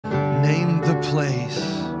place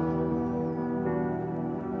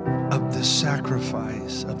of the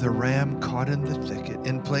sacrifice of the ram caught in the thicket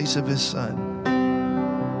in place of his son.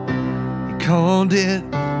 He called it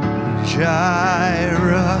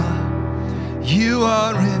Jireh. You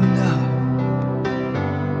are enough.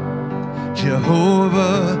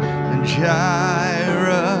 Jehovah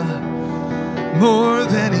Jireh, more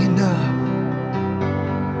than enough.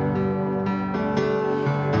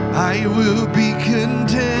 I will be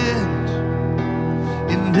content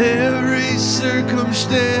in every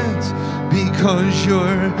circumstance because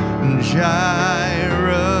you're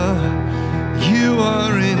Jireh. You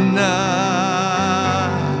are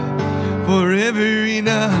enough, forever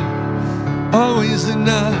enough, always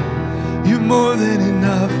enough. You're more than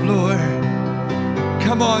enough, Lord.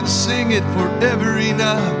 Come on, sing it. Forever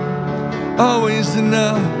enough, always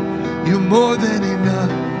enough. You're more than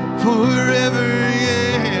enough. Forever,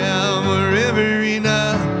 yeah, forever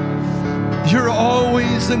enough. You're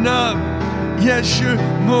always enough. Yes, you're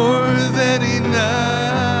more than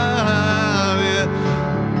enough. Yeah.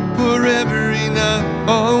 Forever enough,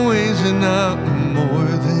 always enough,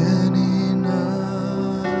 more than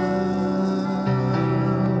enough.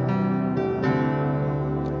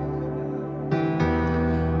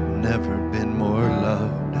 Never been more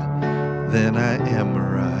loved than I am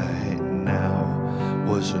right now.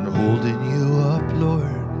 Wasn't holding you up,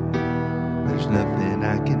 Lord. There's nothing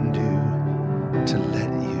I can do to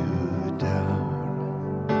let you down.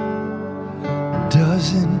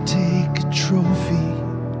 Doesn't take a trophy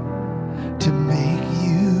to make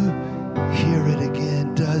you hear it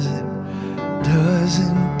again. Doesn't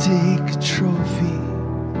take a trophy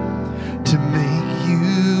to make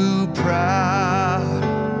you proud.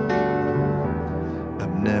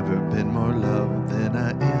 I've never been more loved than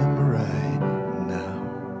I am right now.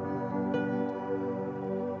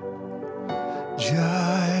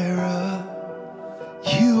 Jireh,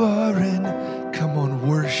 you are in. Come on,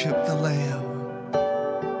 worship the Lamb.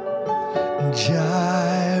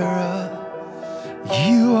 Jireh,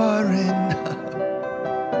 you are enough.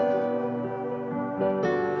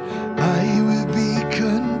 I will be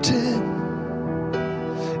content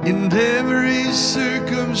in every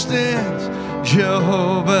circumstance.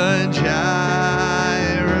 Jehovah Jireh,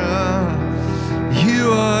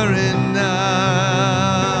 you are enough.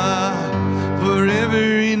 Forever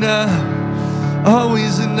enough,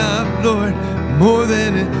 always enough, Lord. More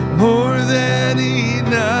than enough.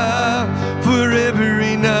 Forever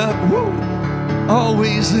enough, woo.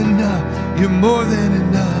 Always enough. You're more than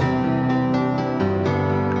enough.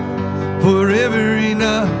 Forever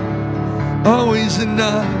enough, always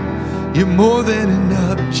enough. You're more than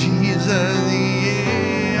enough, Jesus,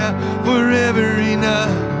 yeah. Forever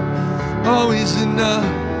enough, always enough.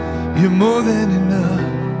 You're more than enough.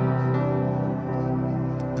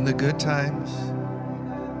 In the good times,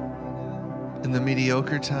 in the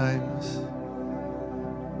mediocre times,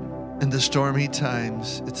 in the stormy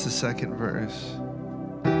times, it's the second verse.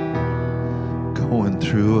 Going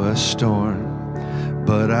through a storm,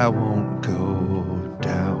 but I won't go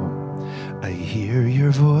down. I hear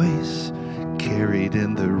your voice carried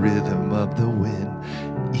in the rhythm of the wind.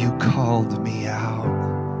 You called me out.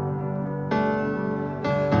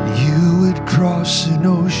 You would cross an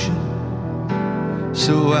ocean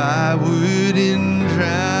so I wouldn't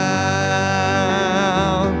drown.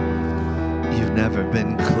 You've never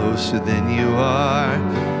been closer than you are.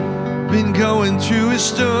 Been going through a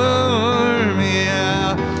storm,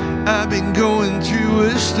 yeah. I've been going through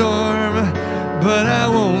a storm, but I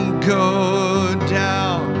won't go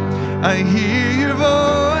down. I hear your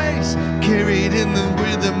voice carried in the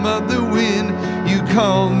rhythm of the wind. You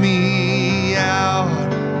called me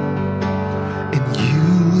out, and you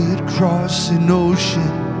would cross an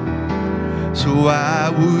ocean so I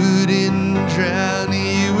wouldn't drown.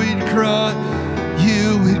 You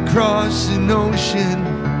would cross an ocean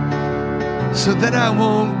so that I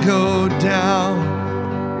won't go down.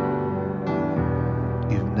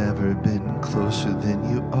 You've never been closer than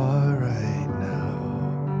you are right now.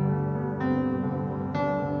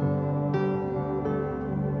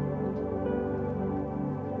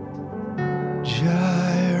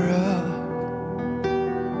 Jireh,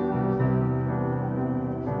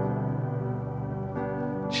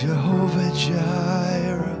 Jehovah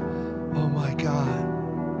Jireh, oh my God.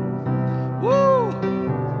 Woo!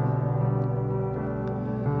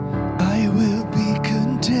 I will be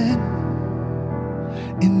content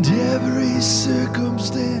in every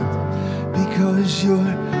circumstance because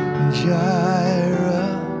you're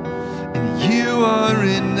Jireh and you are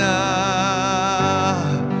enough,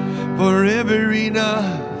 forever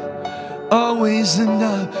enough, always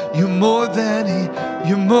enough. You're more than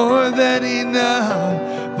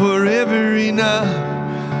enough, forever enough.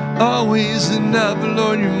 Always enough,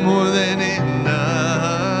 Lord, you're more than enough.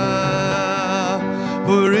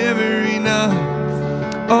 Forever enough,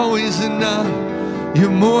 always enough. You're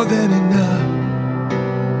more than enough.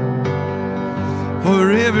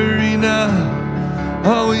 Forever enough,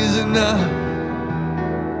 always enough.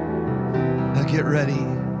 Now get ready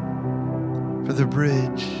for the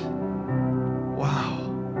bridge. Wow.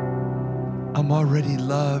 I'm already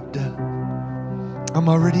loved. I'm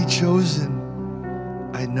already chosen.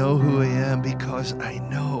 I know who I am because I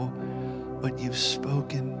know what you've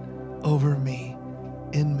spoken over me,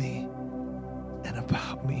 in me, and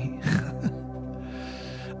about me.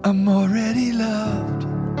 I'm already loved.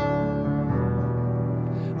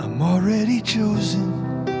 I'm already chosen.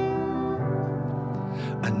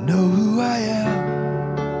 I know who I am.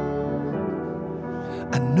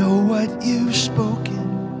 I know what you've spoken.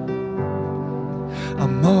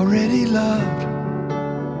 I'm already loved.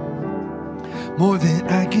 More than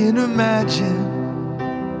I can imagine,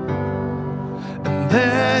 and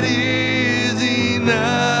that is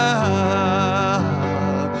enough.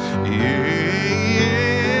 Yeah.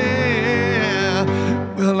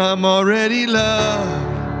 Well, I'm already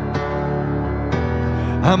loved.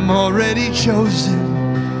 I'm already chosen.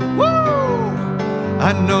 Woo!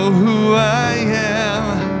 I know who I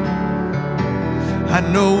am. I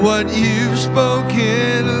know what you've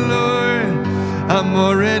spoken, Lord. I'm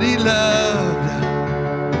already loved.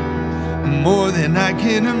 More than I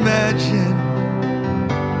can imagine,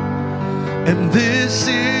 and this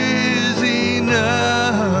is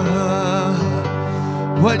enough.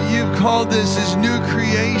 What you've called this is new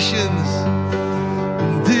creations.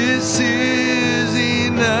 This is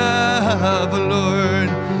enough, Lord.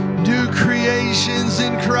 New creations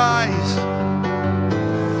in Christ.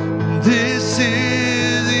 This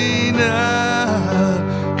is enough.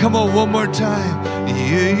 Come on, one more time.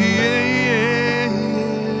 Yeah, yeah, yeah.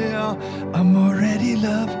 I'm already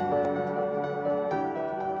loved.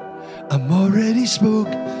 I'm already spoke,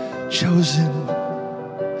 chosen.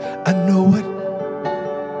 I know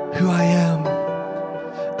who I am.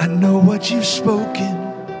 I know what you've spoken.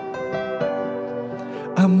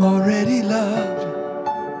 I'm already loved.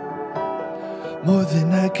 More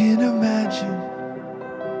than I can imagine.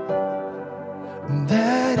 And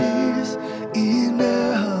that is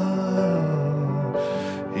enough.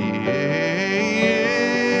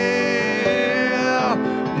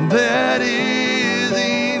 That is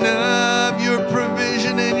enough. Your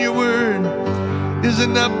provision and your word is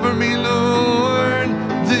enough for me, Lord.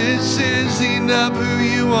 This is enough, who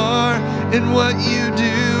you are and what you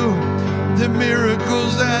do, the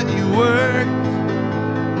miracles that you work,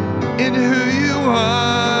 and who you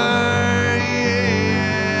are. Yeah.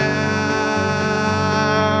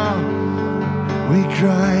 We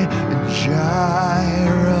cry,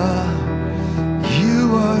 Jireh,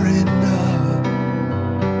 you are enough.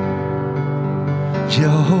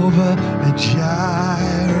 Jehovah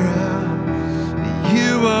Jireh,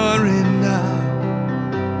 you are enough.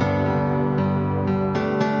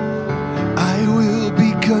 I will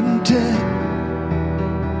be content.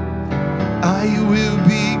 I will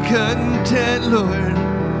be content, Lord.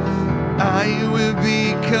 I will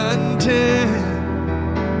be content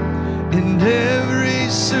in every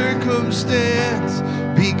circumstance,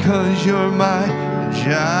 because you're my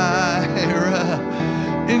Jireh.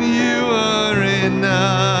 And you are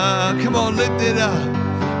enough. Come on, lift it up.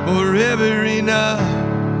 Forever enough,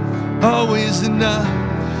 always enough.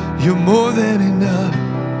 You're more than enough.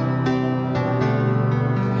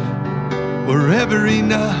 Forever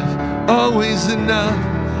enough, always enough.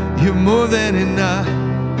 You're more than enough.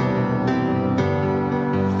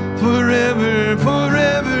 Forever,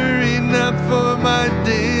 forever enough for my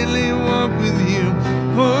daily walk with you.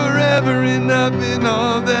 Forever enough in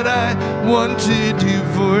all that I want to do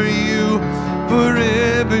for you.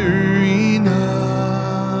 Forever enough.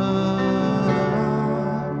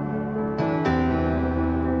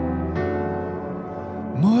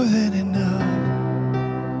 More than enough.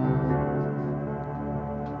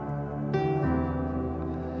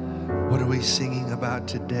 What are we singing about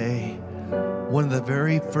today? One of the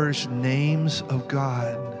very first names of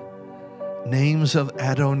God, names of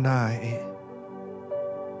Adonai,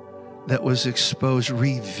 that was exposed,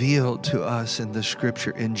 revealed to us in the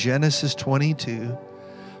scripture in Genesis 22,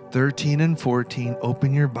 13 and 14.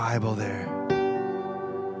 Open your Bible there.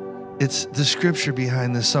 It's the scripture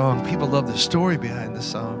behind the song. People love the story behind the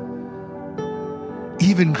song.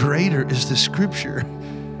 Even greater is the scripture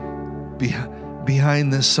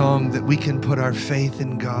behind this song, that we can put our faith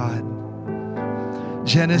in God.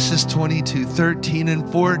 Genesis 22, 13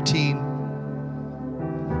 and 14.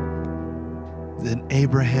 Then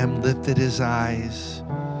Abraham lifted his eyes,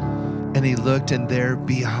 and he looked, and there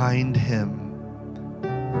behind him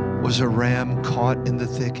was a ram caught in the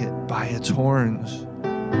thicket by its horns.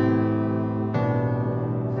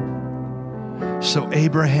 So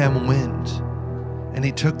Abraham went, and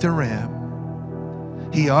he took the ram.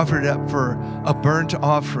 He offered it up for a burnt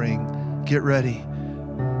offering, get ready,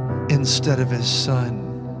 instead of his son.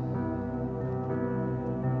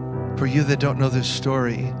 For you that don't know this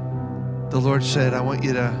story, the Lord said, I want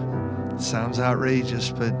you to, it sounds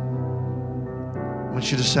outrageous, but I want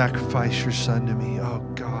you to sacrifice your son to me. Oh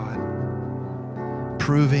God.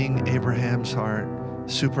 Proving Abraham's heart,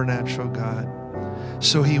 supernatural God.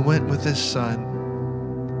 So he went with his son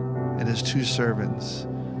and his two servants.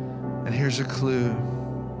 And here's a clue.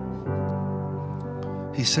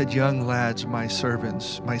 He said, young lads, my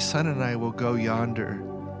servants, my son and I will go yonder,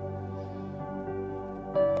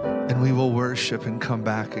 and we will worship and come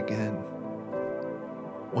back again.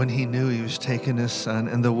 When he knew he was taking his son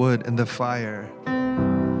and the wood and the fire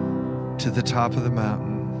to the top of the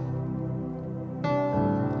mountain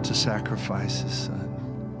to sacrifice his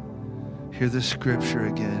son. Hear the scripture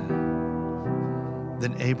again.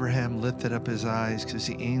 Then Abraham lifted up his eyes, because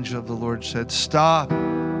the angel of the Lord said, stop.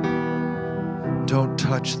 Don't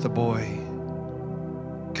touch the boy.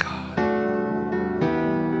 God.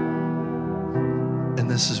 And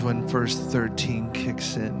this is when verse 13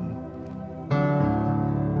 kicks in.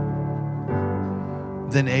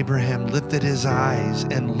 Then Abraham lifted his eyes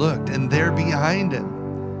and looked, and there behind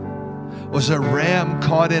him was a ram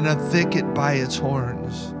caught in a thicket by its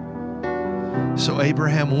horns. So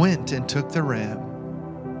Abraham went and took the ram,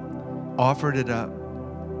 offered it up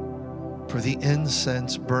for the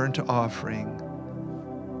incense burnt offering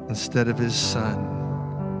instead of his son.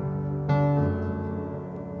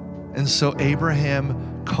 And so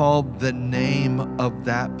Abraham called the name of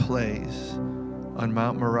that place on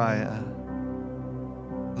Mount Moriah,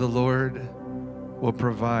 the Lord will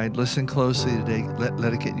provide. Listen closely today.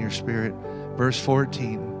 Let it get in your spirit. Verse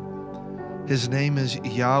 14. His name is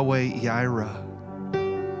Yahweh Jireh.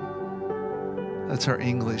 That's our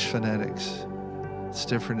English phonetics. It's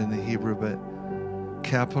different in the Hebrew, but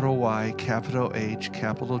capital Y, capital H,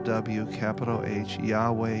 capital W, capital H,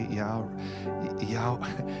 Yahweh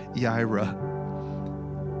Jireh.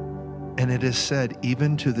 And it is said,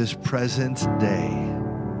 even to this present day,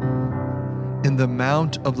 in the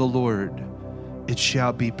mount of the Lord, it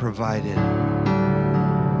shall be provided.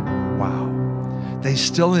 Wow. They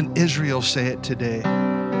still in Israel say it today.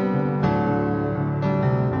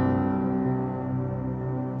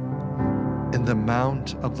 In the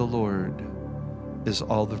mount of the Lord is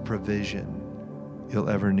all the provision you'll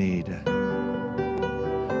ever need.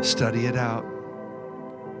 Study it out.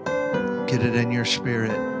 Get it in your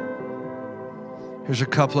spirit. Here's a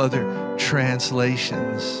couple other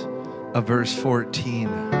translations of verse 14.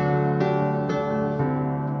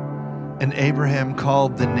 And Abraham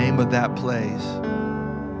called the name of that place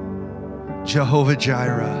Jehovah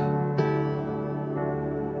Jireh.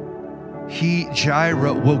 He,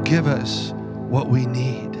 Jireh, will give us what we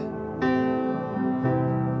need.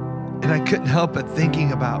 And I couldn't help but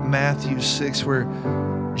thinking about Matthew 6, where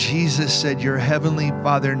Jesus said, your heavenly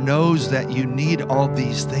Father knows that you need all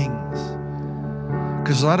these things.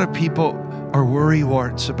 Because a lot of people are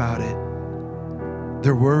worrywarts about it.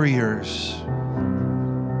 They're worriers.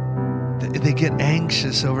 They get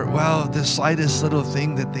anxious over, well, the slightest little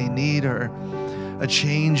thing that they need, or a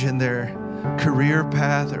change in their career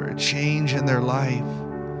path, or a change in their life.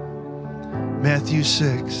 Matthew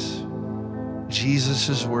 6,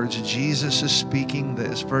 Jesus' words. Jesus is speaking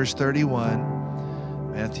this. Verse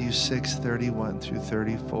 31, Matthew 6, 31 through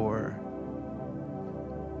 34.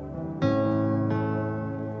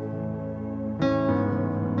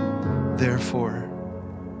 Therefore,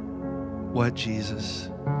 what, Jesus?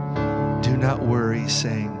 Do not worry,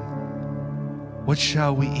 saying, what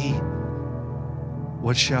shall we eat?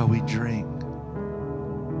 What shall we drink?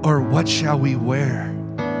 Or what shall we wear?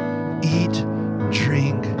 Eat,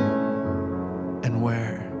 drink, and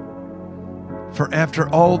wear. For after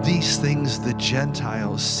all these things the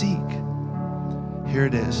Gentiles seek. Here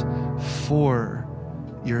it is. For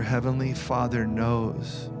your heavenly Father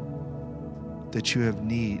knows that you have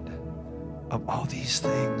need of all these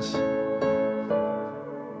things.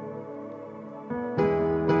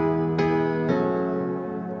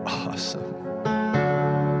 Awesome.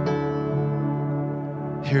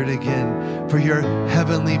 Hear it again. For your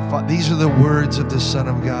heavenly Father, these are the words of the Son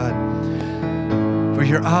of God. For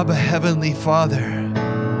your Abba, heavenly Father,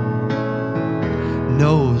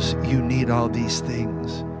 knows you need all these things.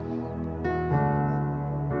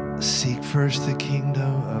 Seek first the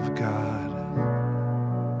kingdom of God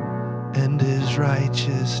and His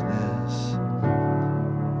righteousness.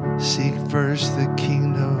 Seek first the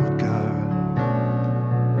kingdom of God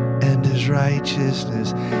and His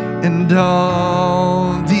righteousness, and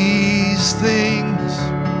all these things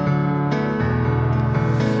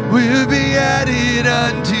will be added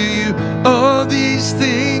unto you. All these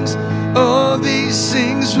things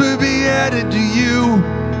will be added to you.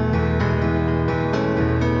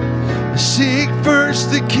 Seek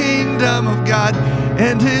first the kingdom of God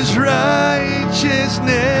and His righteousness.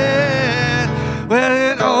 Well,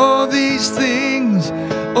 and all these things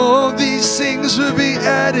will be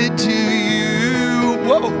added to you.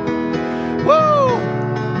 Whoa, whoa.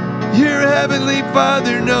 Your Heavenly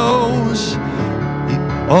Father knows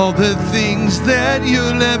all the things that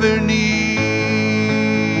you'll ever need.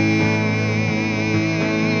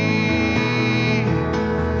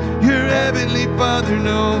 Your Heavenly Father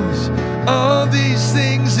knows all these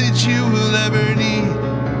things that you will ever need.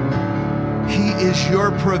 He is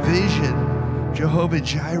your provision. Jehovah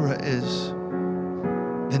Jireh is,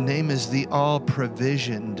 the name is the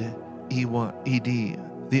all-provisioned, E-D,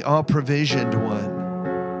 the all-provisioned one.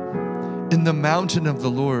 In the mountain of the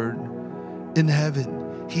Lord, in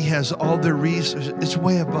heaven, He has all the resources. It's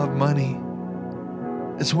way above money.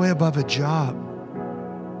 It's way above a job.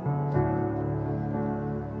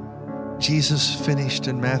 Jesus finished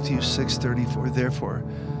in Matthew 6:34. Therefore,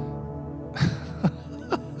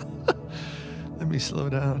 let me slow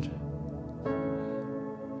down.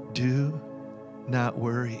 Do not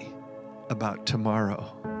worry about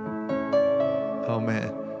tomorrow. Oh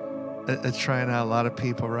man, that's trying out a lot of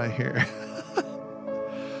people right here.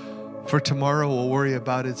 For tomorrow will worry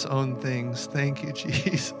about its own things. Thank you,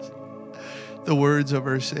 Jesus. The words of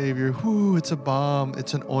our Savior. Whoo, it's a balm,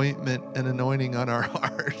 it's an ointment, an anointing on our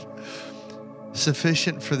heart.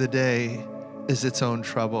 Sufficient for the day is its own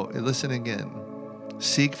trouble. Listen again.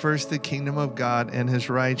 Seek first the kingdom of God and His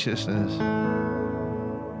righteousness.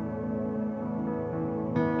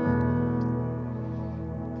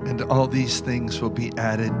 And all these things will be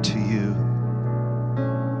added to you.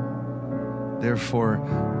 Therefore,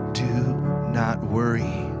 do not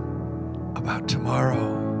worry about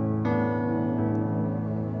tomorrow.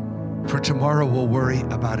 For tomorrow will worry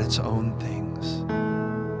about its own things.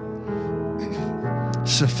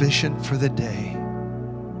 Sufficient for the day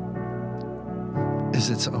is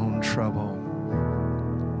its own trouble.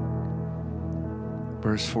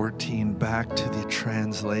 Verse 14, back to the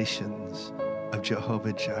translations of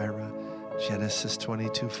Jehovah Jireh. Genesis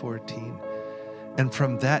 22:14. And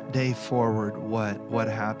from that day forward, what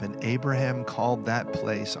happened? Abraham called that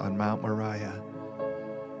place on Mount Moriah,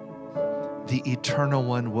 the Eternal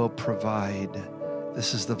One will provide.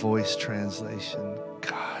 This is the Voice translation.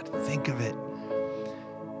 God, think of it.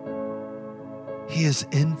 He is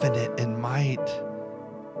infinite in might,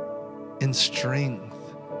 in strength,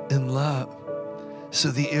 in love. So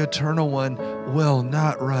the Eternal One will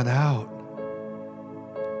not run out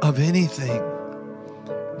of anything.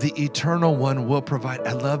 The Eternal One will provide.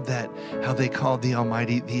 I love that, how they called the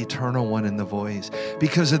Almighty the Eternal One in the Voice.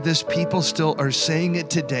 Because of this, people still are saying it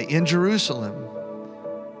today in Jerusalem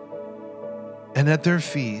and at their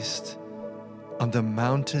feast on the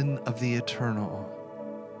mountain of the Eternal.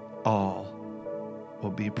 All will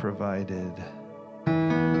be provided.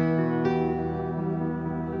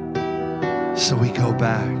 So we go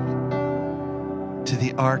back to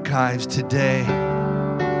the archives today.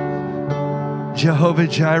 Jehovah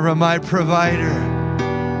Jireh, my provider.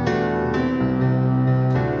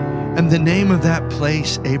 And the name of that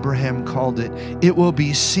place, Abraham called it, it will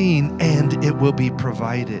be seen and it will be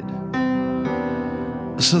provided.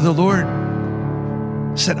 So the Lord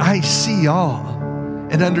said, I see all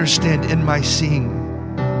and understand in my seeing.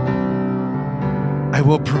 I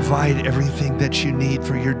will provide everything that you need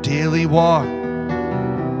for your daily walk.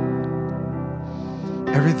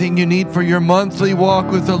 Everything you need for your monthly walk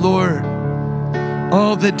with the Lord.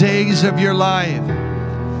 All the days of your life.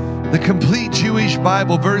 The complete Jewish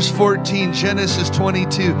Bible, verse 14, Genesis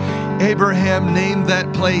 22. Abraham named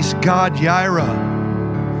that place God Jireh.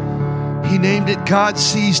 He named it God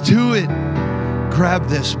sees to it. Grab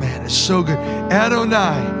this, man. It's so good.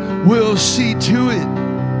 Adonai will see to it.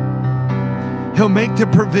 He'll make the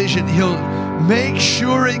provision. He'll make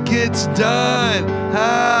sure it gets done.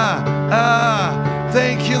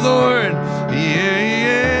 Thank you, Lord.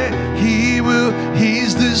 Yeah. He will.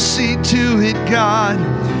 He's the see to it God.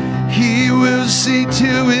 He will see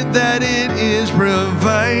to it that it is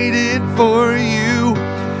provided for you.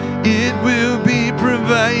 It will be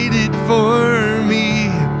provided for me.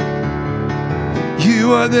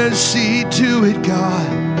 You are the see to it God.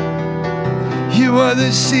 You are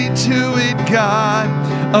the seed to it, God.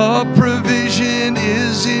 All provision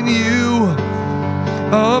is in you.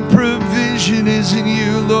 All provision is in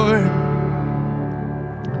you, Lord.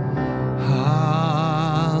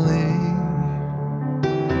 Hallelujah.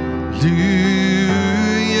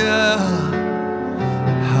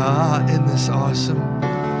 Isn't this awesome?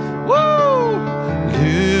 Woo!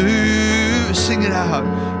 Sing it out.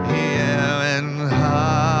 Yeah, and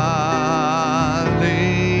hallelujah.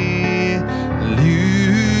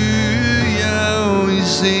 We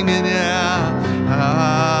sing it out.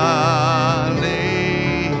 Hallelujah.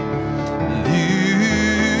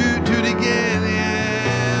 Do it again.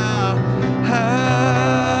 Yeah. Hallelujah.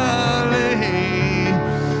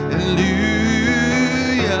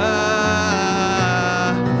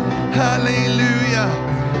 Hallelujah.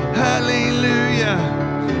 Hallelujah.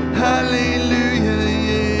 Hallelujah.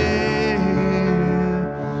 Yeah.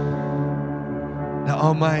 Now,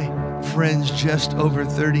 all my friends just over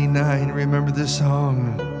 39, remember this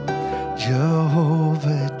song.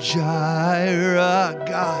 Jehovah Jireh,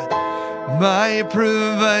 God, my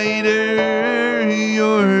provider,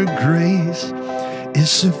 your grace is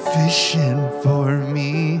sufficient for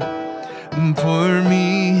me, for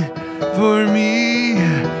me, for me.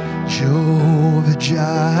 Jehovah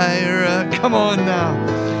Jireh, come on now,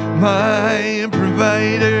 my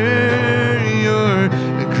provider, your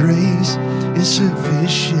grace is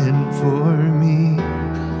sufficient for me.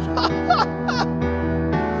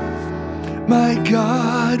 My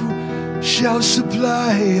God shall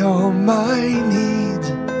supply all my needs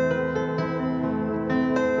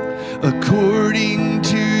according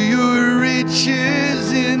to your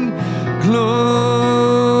riches in glory.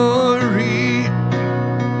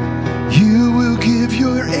 You will give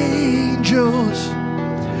your angels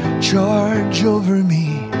charge over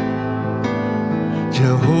me.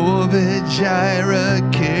 Jehovah Jireh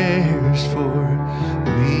cares for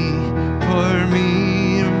me, for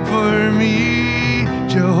me, for me.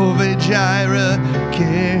 Jehovah Jireh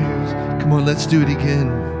cares. Come on, let's do it again.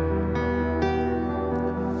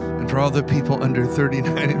 And for all the people under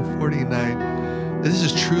 39 and 49, this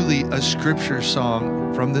is truly a scripture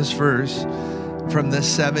song from this verse from the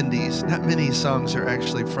 70s. Not many songs are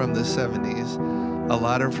actually from the 70s. A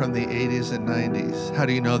lot are from the 80s and 90s. How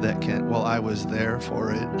do you know that, Kent? Well, I was there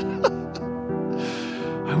for it.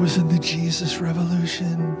 I was in the Jesus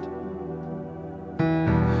Revolution.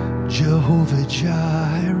 Jehovah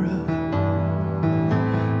Jireh,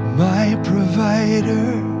 my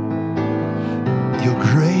provider, your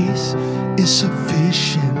grace is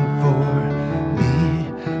sufficient for me,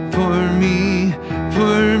 for me,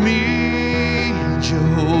 for me.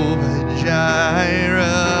 Jehovah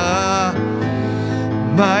Jireh,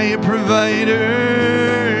 my provider,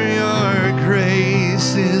 your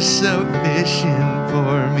grace is sufficient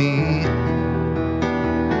for me.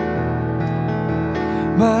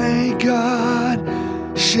 My God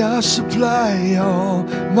shall supply all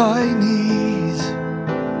my needs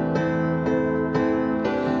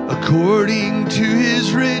according to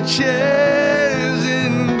his riches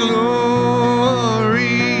in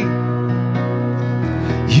glory.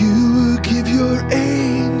 You will give your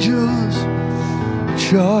angels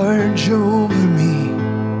charge over me.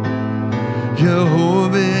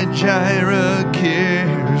 Jehovah Jireh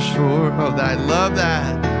cares for. Oh, I love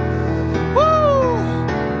that.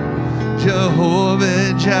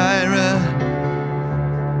 Jehovah Jireh.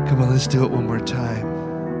 Come on, let's do it one more time.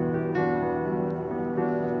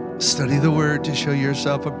 Study the word to show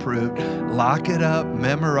yourself approved. Lock it up,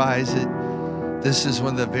 memorize it. This is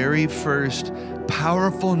one of the very first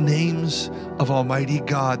powerful names of Almighty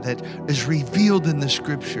God that is revealed in the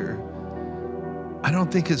scripture. I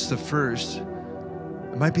don't think it's the first.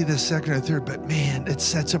 It might be the second or third, but man, it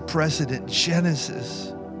sets a precedent.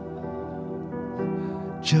 Genesis.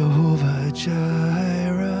 Jehovah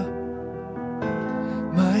Jireh,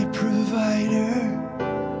 my provider,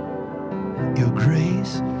 your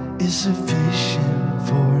grace is sufficient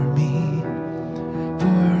for me,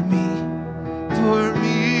 for me, for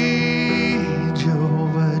me.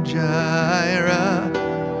 Jehovah Jireh,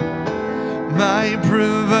 my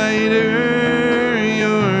provider,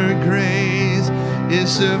 your grace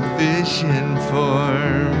is sufficient for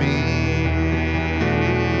me.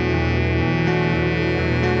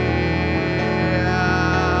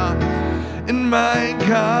 My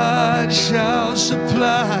God shall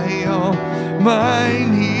supply all my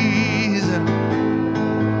needs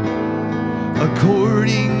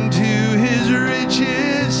according to his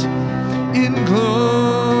riches in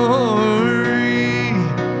glory.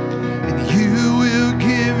 And you will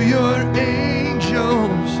give your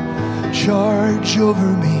angels charge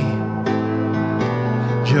over me.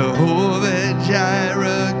 Jehovah Jireh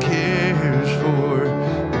cares for.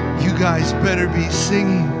 You guys better be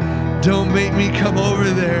singing. Don't make me come over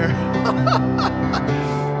there.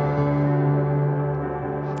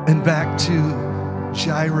 And back to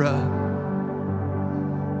Jireh.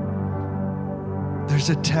 There's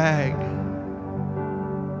a tag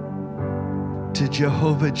to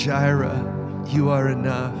Jehovah Jireh. You are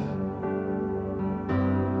enough.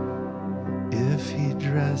 If he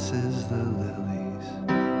dresses the lilies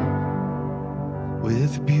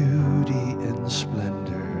with beauty and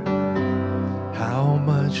splendor, how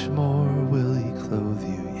much more will he clothe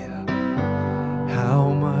you? Yeah. How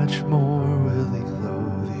much more will he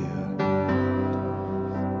clothe you?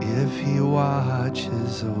 If he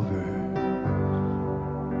watches over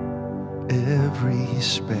every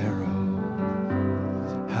sparrow,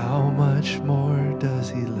 how much more does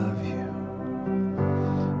he love you?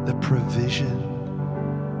 The provision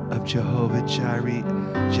of Jehovah Jireh,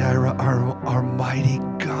 our mighty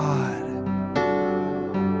God.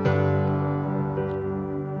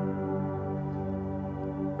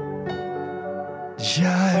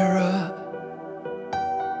 Jireh.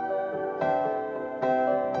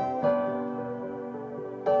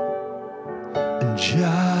 And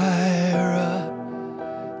Jireh,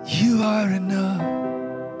 you are enough.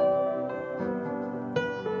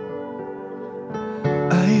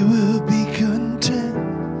 I will be content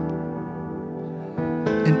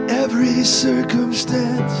in every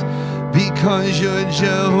circumstance because you're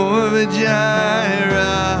Jehovah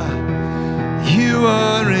Jireh. You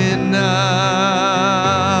are enough.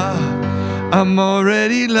 I'm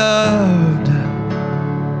already loved.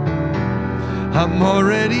 I'm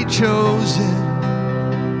already chosen.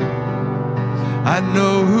 I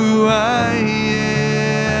know who I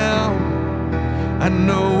am. I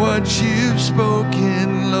know what you've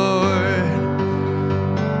spoken, Lord.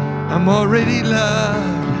 I'm already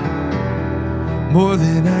loved more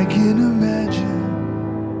than I can imagine.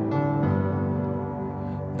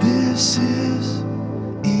 This is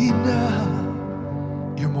enough.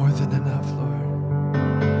 You're more than enough, Lord.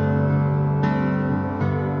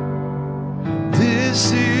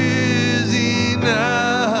 This is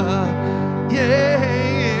enough. Yeah.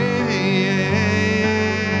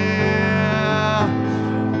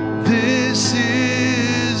 This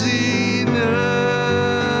is enough.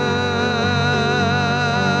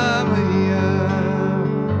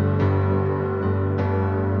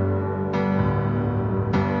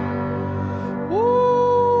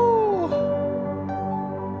 Woo.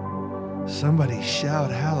 Somebody shout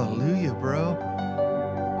hallelujah, bro.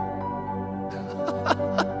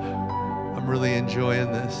 I'm really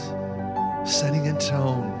enjoying this. Setting a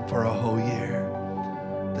tone for a whole year.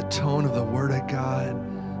 The tone of the Word of God,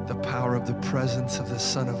 the power of the presence of the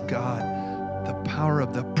Son of God, the power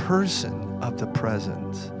of the person of the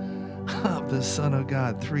presence of the Son of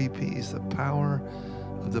God. 3 P's, the power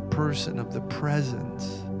of the person of the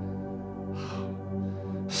presence.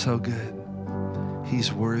 So good.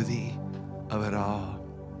 He's worthy of it all.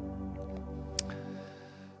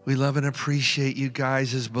 We love and appreciate you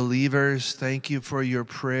guys as believers. Thank you for your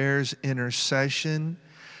prayers, intercession,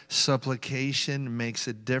 supplication makes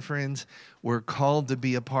a difference. We're called to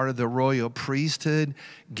be a part of the royal priesthood.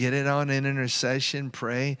 Get it on in intercession.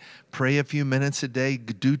 Pray. Pray a few minutes a day.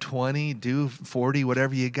 Do 20, do 40,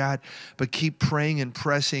 whatever you got. But keep praying and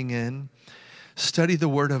pressing in. Study the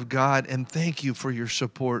Word of God, and thank you for your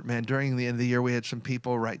support, man. During the end of the year, we had some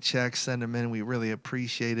people write checks, send them in. We really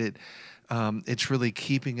appreciate it. It's really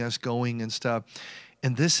keeping us going and stuff.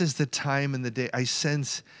 And this is the time in the day I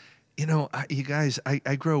sense, you know, you guys,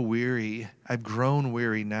 I grow weary. I've grown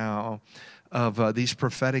weary now of these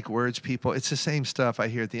prophetic words, people. It's the same stuff I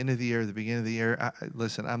hear at the end of the year, the beginning of the year.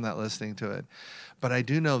 Listen, I'm not listening to it. But I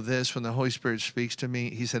do know this, when the Holy Spirit speaks to me,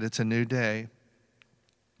 he said, it's a new day.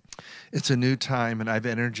 It's a new time, and I've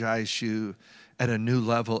energized you at a new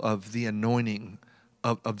level of the anointing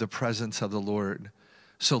of the presence of the Lord.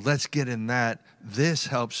 So let's get in that. This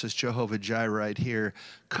helps us, Jehovah Jireh right here,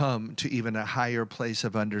 come to even a higher place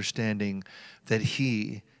of understanding that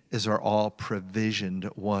he is our all-provisioned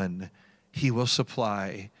one. He will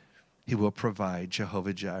supply. He will provide,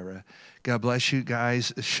 Jehovah Jireh. God bless you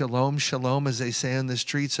guys. Shalom, shalom, as they say in the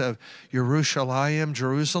streets of Yerushalayim,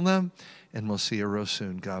 Jerusalem. And we'll see you real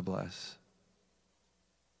soon. God bless.